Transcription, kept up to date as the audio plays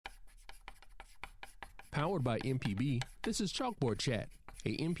Powered by MPB, this is Chalkboard Chat,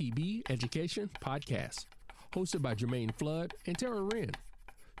 a MPB education podcast, hosted by Jermaine Flood and Tara Wren.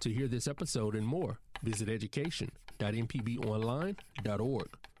 To hear this episode and more, visit education.mpbonline.org.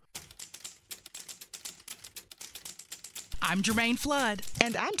 I'm Jermaine Flood.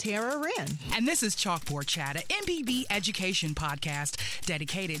 And I'm Tara Wren. And this is Chalkboard Chat, an MPB education podcast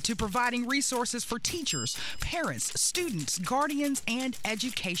dedicated to providing resources for teachers, parents, students, guardians, and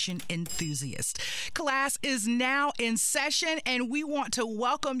education enthusiasts. Class is now in session, and we want to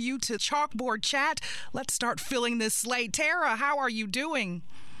welcome you to Chalkboard Chat. Let's start filling this slate. Tara, how are you doing?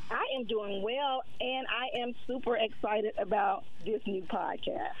 I am doing well, and I am super excited about this new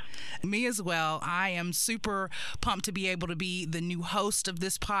podcast. Me as well. I am super pumped to be able to be the new host of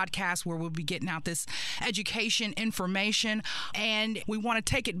this podcast where we'll be getting out this education information, and we want to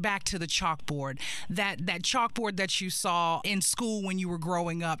take it back to the chalkboard, that chalkboard that you saw in school when you were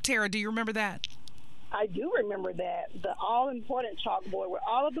growing up. Tara, do you remember that? I do remember that, the all-important chalkboard where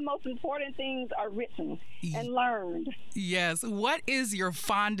all of the most important things are written and learned. Yes. What is your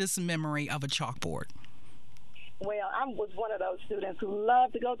fondest memory of a chalkboard? Well, I was one of those students who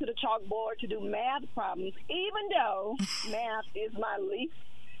loved to go to the chalkboard to do math problems, even though math is my least,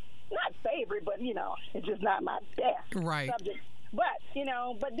 not favorite, but, it's just not my best subject. But,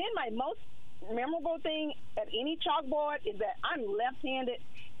 but then my most memorable thing at any chalkboard is that I'm left-handed,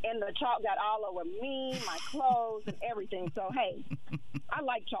 and the chalk got all over me, my clothes, and everything. So, hey, I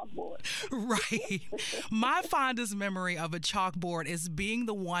like chalkboard. Right. My fondest memory of a chalkboard is being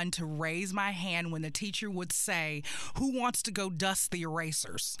the one to raise my hand when the teacher would say, "Who wants to go dust the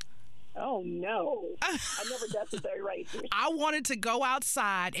erasers?" Oh, no. I never dusted the erasers. I wanted to go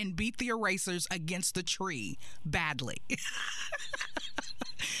outside and beat the erasers against the tree badly.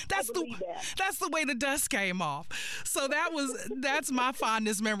 That's the way the dust came off. So that's my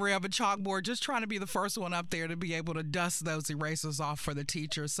fondest memory of a chalkboard, just trying to be the first one up there to be able to dust those erasers off for the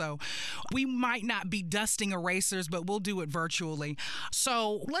teacher. So we might not be dusting erasers, but we'll do it virtually.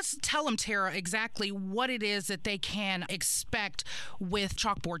 So let's tell them, Tara, exactly what it is that they can expect with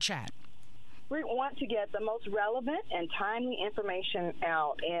Chalkboard Chat. We want to get the most relevant and timely information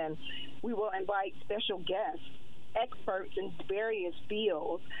out, and we will invite special guests, experts in various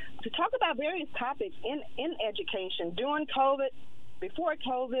fields, to talk about various topics in education during COVID, before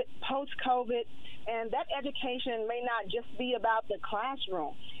COVID, post-COVID, and that education may not just be about the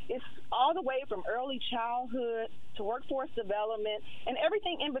classroom. It's all the way from early childhood to workforce development and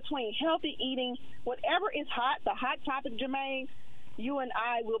everything in between, healthy eating, whatever is hot, the hot topic, Jermaine. You and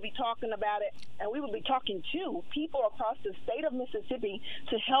I will be talking about it, and we will be talking to people across the state of Mississippi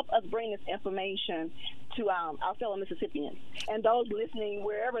to help us bring this information to our fellow Mississippians and those listening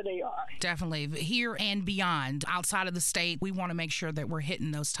wherever they are. Definitely. Here and beyond, outside of the state, we want to make sure that we're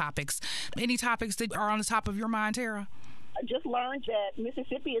hitting those topics. Any topics that are on the top of your mind, Tara? I just learned that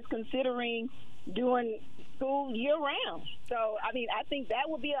Mississippi is considering doing school year-round. So, I think that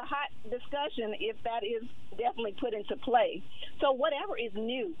would be a hot discussion if that is definitely put into play. So whatever is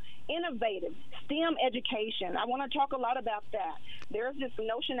new, innovative, STEM education, I want to talk a lot about that. There's this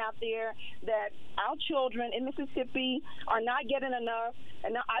notion out there that our children in Mississippi are not getting enough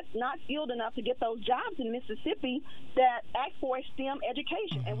and not skilled enough to get those jobs in Mississippi that ask for a STEM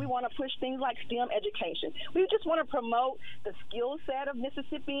education. And we want to push things like STEM education. We just want to promote the skill set of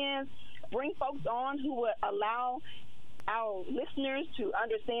Mississippians, bring folks on who would allow our listeners to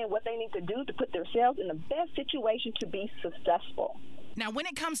understand what they need to do to put themselves in the best situation to be successful. Now, when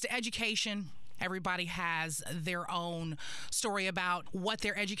it comes to education, everybody has their own story about what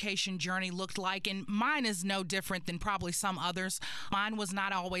their education journey looked like, and mine is no different than probably some others. Mine was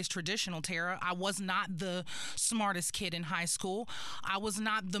not always traditional, Tara. I was not the smartest kid in high school. I was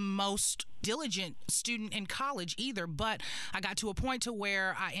not the most diligent student in college either, but I got to a point to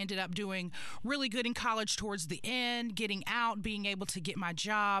where I ended up doing really good in college towards the end, getting out, being able to get my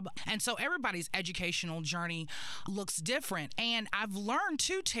job. And so everybody's educational journey looks different. And I've learned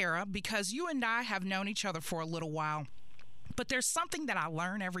too, Tara, because you and I have known each other for a little while, but there's something that I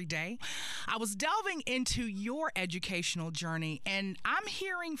learn every day. I was delving into your educational journey, and I'm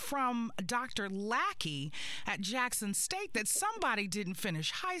hearing from Dr. Lackey at Jackson State that somebody didn't finish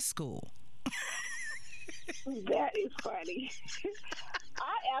high school. That is funny.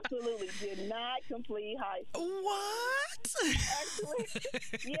 I absolutely did not complete high school. What? Actually,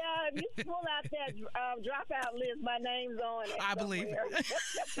 yeah, if you pull out that dropout list, my name's on it. I believe it.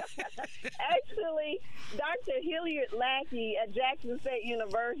 Actually, Dr. Hilliard Lackey at Jackson State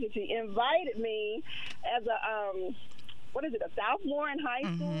University invited me as a sophomore in high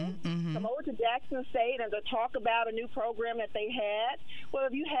school, come over to Jackson State and to talk about a new program that they had. Well,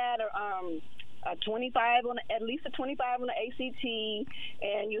 if you had at least a 25 on the ACT,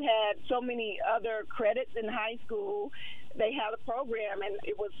 and you had so many other credits in high school. They had a program, and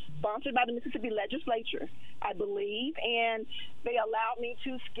it was sponsored by the Mississippi legislature, I believe, and they allowed me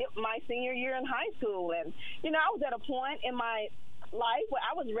to skip my senior year in high school. And, I was at a point in my life where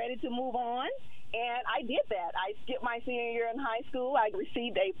I was ready to move on, and I did that. I skipped my senior year in high school. I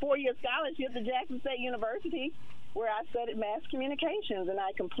received a 4-year scholarship to Jackson State University, where I studied mass communications, and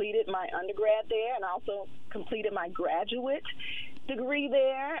I completed my undergrad there and also completed my graduate degree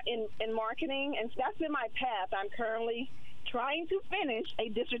there in marketing, and that's been my path. I'm currently trying to finish a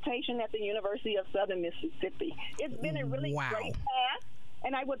dissertation at the University of Southern Mississippi. It's been a really great path,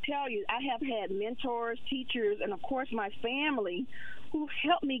 and I would tell you, I have had mentors, teachers, and of course my family who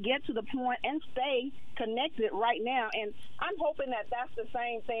helped me get to the point and stay connected right now. And I'm hoping that that's the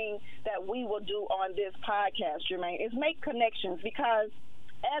same thing that we will do on this podcast, Jermaine, is make connections, because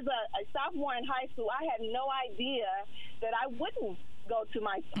as a sophomore in high school, I had no idea that I wouldn't go to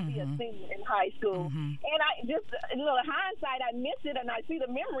be a senior in high school. And I just, hindsight, I miss it, and I see the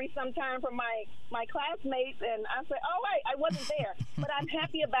memory sometimes from my classmates, and I say, oh, wait, I wasn't there. But I'm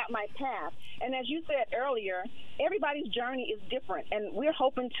happy about my path. And as you said earlier, everybody's journey is different, and we're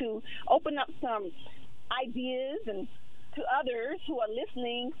hoping to open up some ideas and to others who are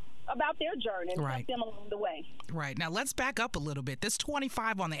listening about their journey and help them along the way. Right. Now, let's back up a little bit. This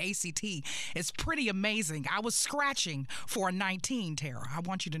 25 on the ACT is pretty amazing. I was scratching for a 19, Tara. I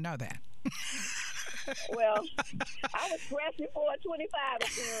want you to know that. Well, I was scratching for a 25.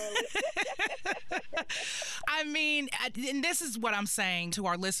 I mean, and this is what I'm saying to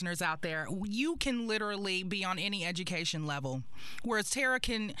our listeners out there. You can literally be on any education level, whereas Tara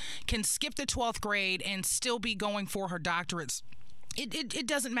can skip the 12th grade and still be going for her doctorates. It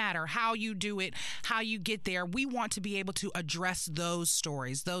doesn't matter how you do it, how you get there. We want to be able to address those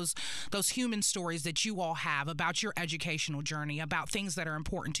stories, those human stories that you all have about your educational journey, about things that are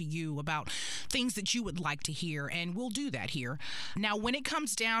important to you, about things that you would like to hear, and we'll do that here. Now, when it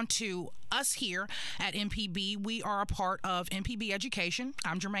comes down to us here at MPB, we are a part of MPB Education.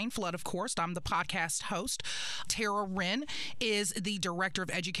 I'm Jermaine Flood, of course. I'm the podcast host. Tara Wren is the Director of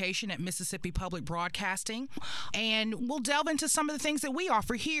Education at Mississippi Public Broadcasting, and we'll delve into some of the things that we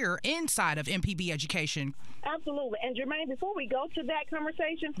offer here inside of MPB Education. Absolutely. And Jermaine, before we go to that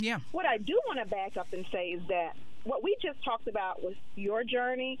conversation, what I do want to back up and say is that what we just talked about was your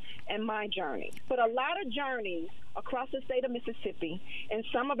journey and my journey. But a lot of journeys across the state of Mississippi, and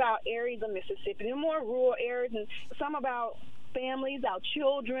some about areas of Mississippi, and more rural areas, and some about families, our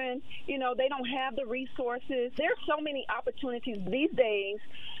children, they don't have the resources. There's so many opportunities these days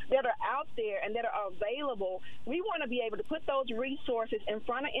that are out there and that are available. We want to be able to put those resources in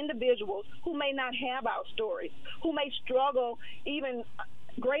front of individuals who may not have our stories, who may struggle, even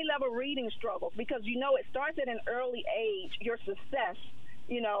grade level reading struggle, because it starts at an early age, your success,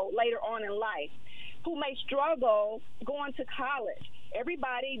 later on in life, who may struggle going to college.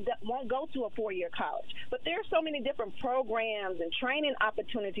 Everybody won't go to a 4-year college, but there are so many different programs and training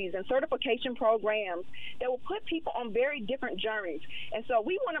opportunities and certification programs that will put people on very different journeys. And so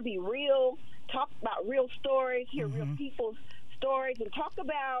we want to be real, talk about real stories, hear real people's stories, and talk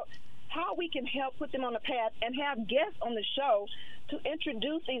about how we can help put them on the path, and have guests on the show to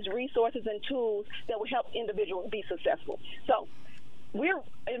introduce these resources and tools that will help individuals be successful. So we're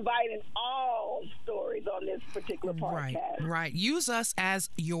inviting all stories on this particular podcast. Right. Use us as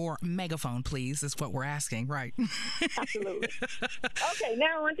your megaphone, please, is what we're asking. Right. Absolutely. Okay,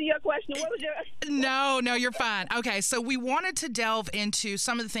 now on to your question. What was your... No, you're fine. Okay, so we wanted to delve into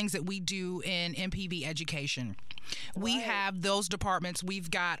some of the things that we do in MPB Education. We have those departments.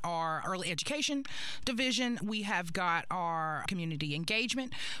 We've got our early education division. We have got our community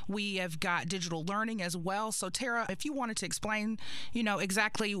engagement. We have got digital learning as well. So, Tara, if you wanted to explain,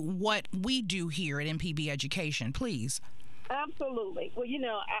 exactly what we do here at MPB Education, please. Absolutely. Well,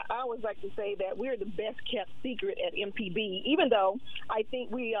 I always like to say that we're the best kept secret at MPB, even though I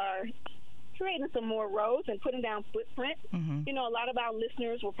think we are creating some more roads and putting down footprint. A lot of our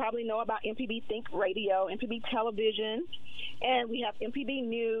listeners will probably know about MPB Think Radio, MPB Television, and we have MPB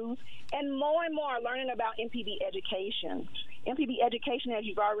News, and more are learning about MPB Education. MPB Education, as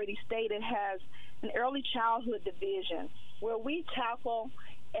you've already stated, has an early childhood division where we tackle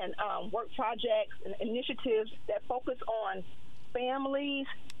and work projects and initiatives that focus on families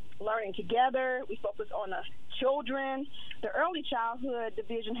learning together. We focus on the children. The early childhood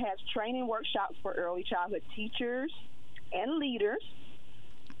division has training workshops for early childhood teachers and leaders.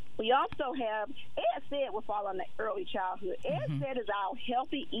 We also have EdSed will fall under early childhood. EdSed is our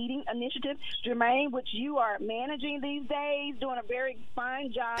healthy eating initiative, Jermaine, which you are managing these days, doing a very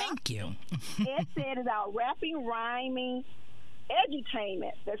fine job. Thank you. EdSed is our rapping, rhyming,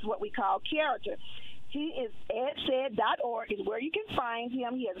 edutainment. That's what we call character. He is edsed.org is where you can find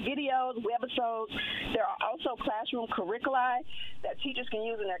him. He has videos, webisodes. There are also classroom curricula that teachers can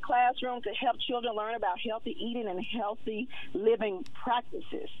use in their classroom to help children learn about healthy eating and healthy living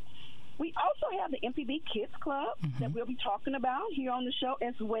practices. We also have the MPB Kids Club that we'll be talking about here on the show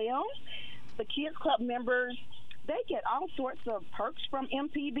as well. The Kids Club members, they get all sorts of perks from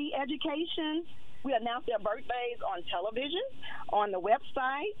MPB education. We announce their birthdays on television, on the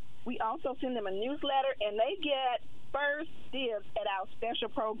website. We also send them a newsletter, and they get first dibs at our special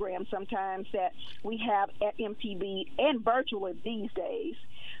programs sometimes that we have at MPB and virtually these days.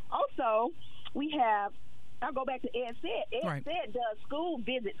 Also, we have, I'll go back to EdSed. EdSed does school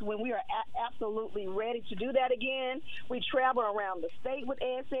visits when we are absolutely ready to do that again. We travel around the state with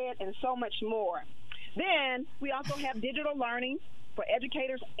EdSed and so much more. Then we also have digital learning for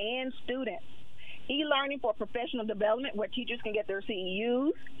educators and students. E-learning for professional development where teachers can get their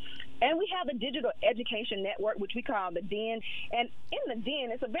CEUs. And we have the Digital Education Network, which we call the DEN. And in the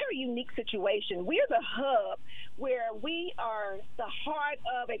DEN, it's a very unique situation. We're the hub where we are the heart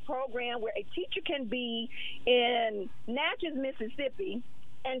of a program where a teacher can be in Natchez, Mississippi,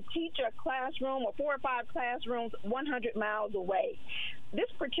 and teach a classroom or 4 or 5 classrooms 100 miles away. This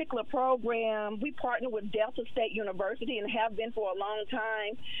particular program, we partner with Delta State University and have been for a long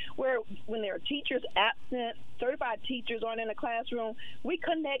time, where when there are teachers absent, certified teachers aren't in the classroom, we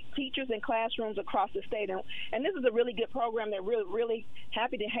connect teachers in classrooms across the state. And this is a really good program that we're really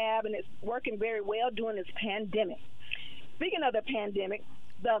happy to have, and it's working very well during this pandemic. Speaking of the pandemic,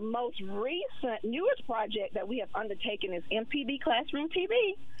 the most recent, newest project that we have undertaken is MPB Classroom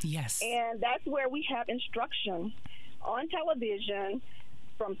TV. Yes. And that's where we have instruction on television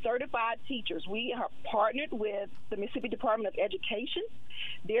from certified teachers. We are partnered with the Mississippi Department of Education.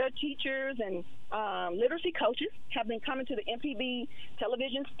 Their teachers and literacy coaches have been coming to the MPB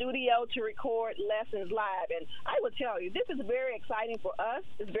television studio to record lessons live. And I will tell you, this is very exciting for us.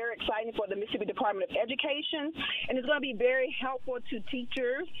 It's very exciting for the Mississippi Department of Education. And it's going to be very helpful to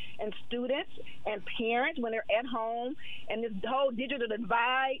teachers and students and parents when they're at home. And this whole digital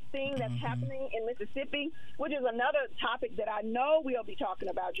divide thing that's happening in Mississippi, which is another topic that I know we'll be talking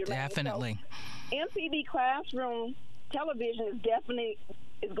about, Jermaine. Definitely. So, MPB Classroom television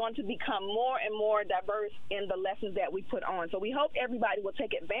is going to become more and more diverse in the lessons that we put on. So we hope everybody will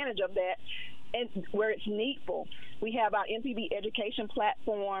take advantage of that and where it's needful. We have our MPB education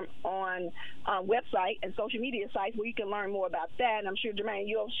platform on website and social media sites where you can learn more about that. And I'm sure, Jermaine,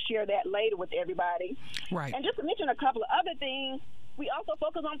 you'll share that later with everybody. Right. And just to mention a couple of other things, we also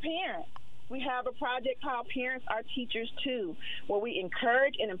focus on parents. We have a project called Parents Are Teachers Too, where we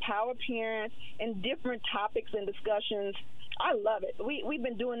encourage and empower parents in different topics and discussions. I love it. We've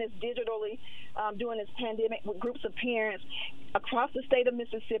been doing this digitally during this pandemic with groups of parents across the state of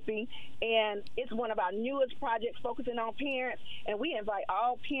Mississippi, and it's one of our newest projects focusing on parents, and we invite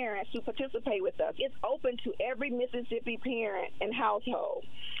all parents to participate with us. It's open to every Mississippi parent and household.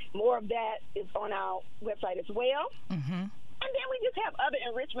 More of that is on our website as well. Mm-hmm. And then we just have other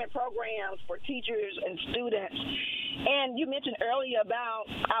enrichment programs for teachers and students. And you mentioned earlier about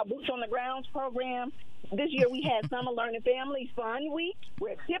our Boots on the Grounds program. This year we had Summer Learning Family Fun Week,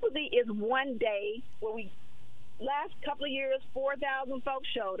 where typically is one day where last couple of years, 4,000 folks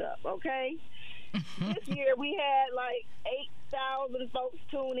showed up, okay? This year we had like 8,000 folks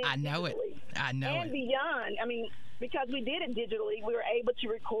tune in. I know digitally. it. And beyond. I mean, because we did it digitally, we were able to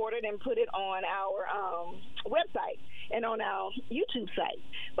record it and put it on our website and on our YouTube site.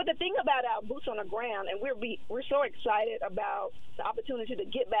 But the thing about our Boots on the Ground, and we're so excited about the opportunity to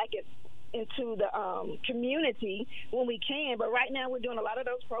get back into the community when we can. But right now we're doing a lot of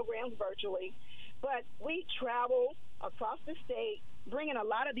those programs virtually. But we travel across the state, bringing a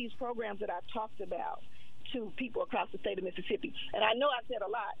lot of these programs that I've talked about to people across the state of Mississippi. And I know I said a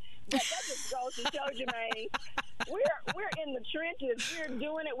lot, but that just goes to show, Jermaine, we're in the trenches. We're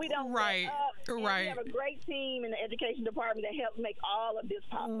doing it. We don't right, let up. right. We have a great team in the education department that helps make all of this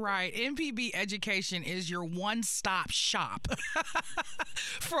possible. Right. MPB Education is your one-stop shop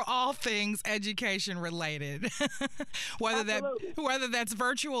for all things education related. whether that's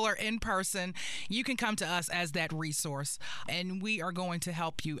virtual or in person, you can come to us as that resource, and we are going to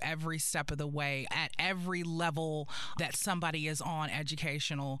help you every step of the way at every level that somebody is on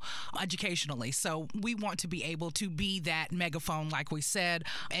educationally. So we want to be able to be that megaphone, like we said,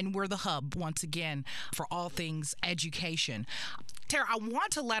 and we're the hub once again for all things education. Tara, I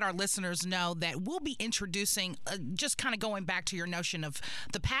want to let our listeners know that we'll be introducing, just kind of going back to your notion of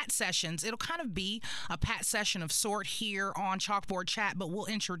the PAT sessions, it'll kind of be a PAT session of sort here on Chalkboard Chat, but we'll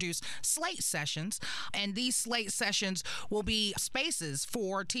introduce slate sessions. And these slate sessions will be spaces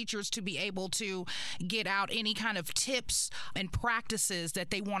for teachers to be able to get out any kind of tips and practices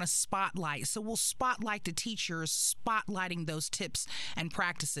that they want to spotlight. So we'll spotlight the teachers, spotlighting those tips and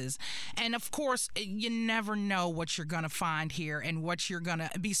practices. And of course, you never know what you're going to find here and what you're going to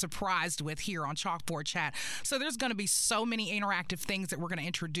be surprised with here on Chalkboard Chat. So there's going to be so many interactive things that we're going to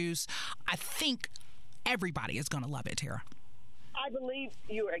introduce. I think everybody is going to love it, Tara. I believe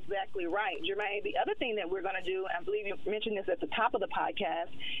you are exactly right, Jermaine. The other thing that we're going to do, I believe you mentioned this at the top of the podcast,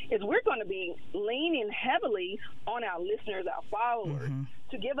 is we're going to be leaning heavily on our listeners, our followers,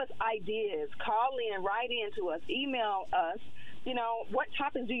 to give us ideas. Call in, write in to us, email us. You know, what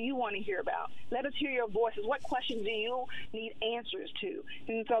topics do you want to hear about? Let us hear your voices. What questions do you need answers to?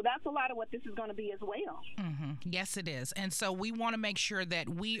 And so that's a lot of what this is going to be as well. Yes, it is. And so we want to make sure that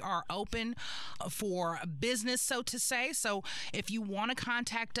we are open for business, so to say. So if you want to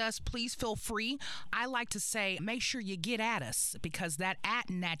contact us, please feel free. I like to say, make sure you get at us, because that at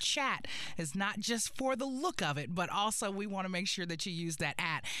and that chat is not just for the look of it, but also we want to make sure that you use that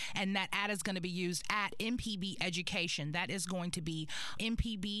at. And that at is going to be used at MPB Education. That is going to be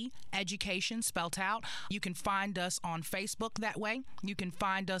MPB Education spelt out. You can find us on Facebook that way. You can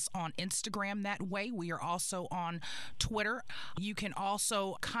find us on Instagram that way. We are also on Twitter. You can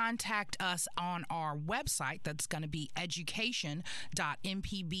also contact us on our website. That's going to be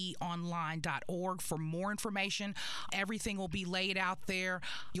education.mpbonline.org for more information. Everything will be laid out there.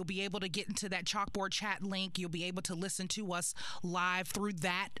 You'll be able to get into that Chalkboard Chat link. You'll be able to listen to us live through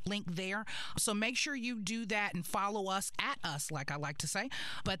that link there. So make sure you do that and follow us at us, like I like to say.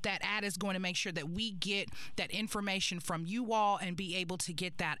 But that ad is going to make sure that we get that information from you all and be able to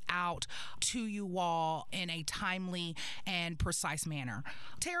get that out to you all in a timely and precise manner.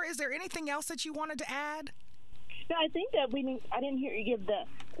 Tara, is there anything else that you wanted to add? No, I think that I didn't hear you give the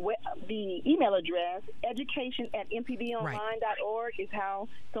email address. Education@mpbonline.org is how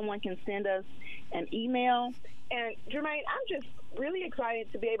someone can send us an email. And Jermaine, I'm just really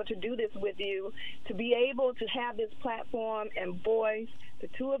excited to be able to do this with you, to be able to have this platform and voice, the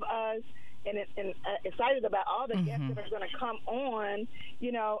two of us, and excited about all the guests that are going to come on,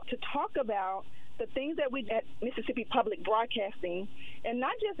 you know, to talk about the things that we at Mississippi Public Broadcasting, and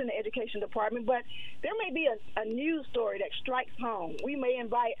not just in the education department, but there may be a news story that strikes home. We may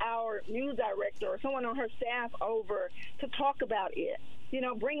invite our news director or someone on her staff over to talk about it. You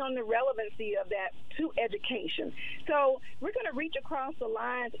know, bring on the relevancy of that to education. So we're going to reach across the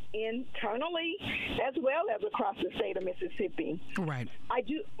lines internally as well as across the state of Mississippi. Right. I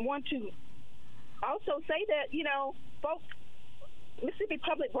do want to also say that, you know, folks, Mississippi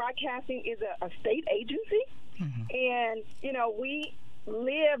Public Broadcasting is a state agency, and, you know, we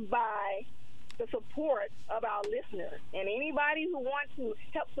live by the support of our listeners. And anybody who wants to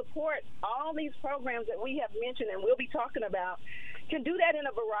help support all these programs that we have mentioned and we'll be talking about can do that in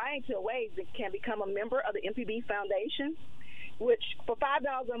a variety of ways. It can become a member of the MPB Foundation, which for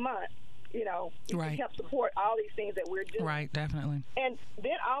 $5 a month, you know, you can help support all these things that we're doing. Right, definitely. And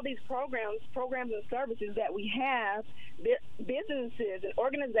then all these programs and services that we have, businesses and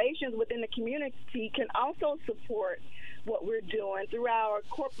organizations within the community can also support what we're doing through our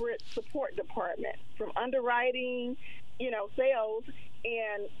corporate support department, from underwriting, you know, sales,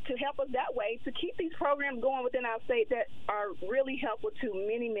 and to help us that way to keep these programs going within our state that are really helpful to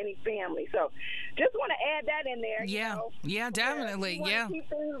many, many families. So just want to add that in there. Yeah, you know, yeah, definitely. We want to keep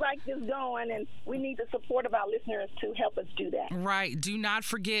things like this going, and we need the support of our listeners to help us do that. Right. Do not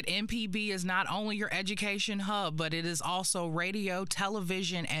forget, MPB is not only your education hub, but it is also radio,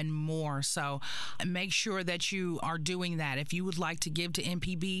 television, and more. So make sure that you are doing that. If you would like to give to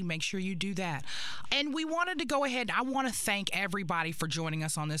MPB, make sure you do that. And we wanted to go ahead. I want to thank everybody for joining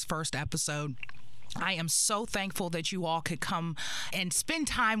us on this first episode. I am so thankful that you all could come and spend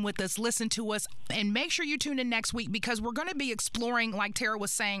time with us, listen to us, and make sure you tune in next week, because we're going to be exploring, like Tara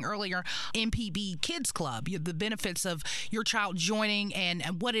was saying earlier, MPB Kids Club, the benefits of your child joining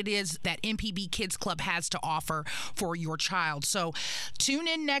and what it is that MPB Kids Club has to offer for your child. So tune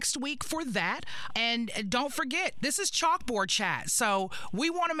in next week for that. And don't forget, this is Chalkboard Chat. So we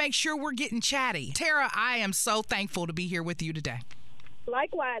want to make sure we're getting chatty. Tara, I am so thankful to be here with you today.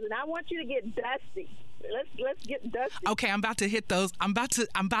 Likewise, and I want you to get dusty. Let's get dusty. Okay, I'm about to hit those. I'm about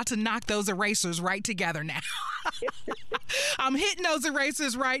to knock those erasers right together now. I'm hitting those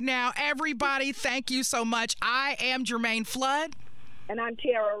erasers right now. Everybody, thank you so much. I am Jermaine Flood. And I'm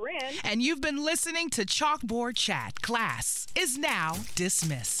Tara Wren. And you've been listening to Chalkboard Chat. Class is now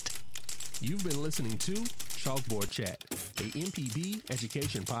dismissed. You've been listening to Chalkboard Chat, a MPB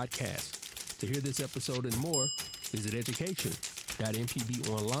education podcast. To hear this episode and more, visit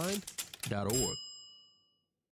education.mpbonline.org.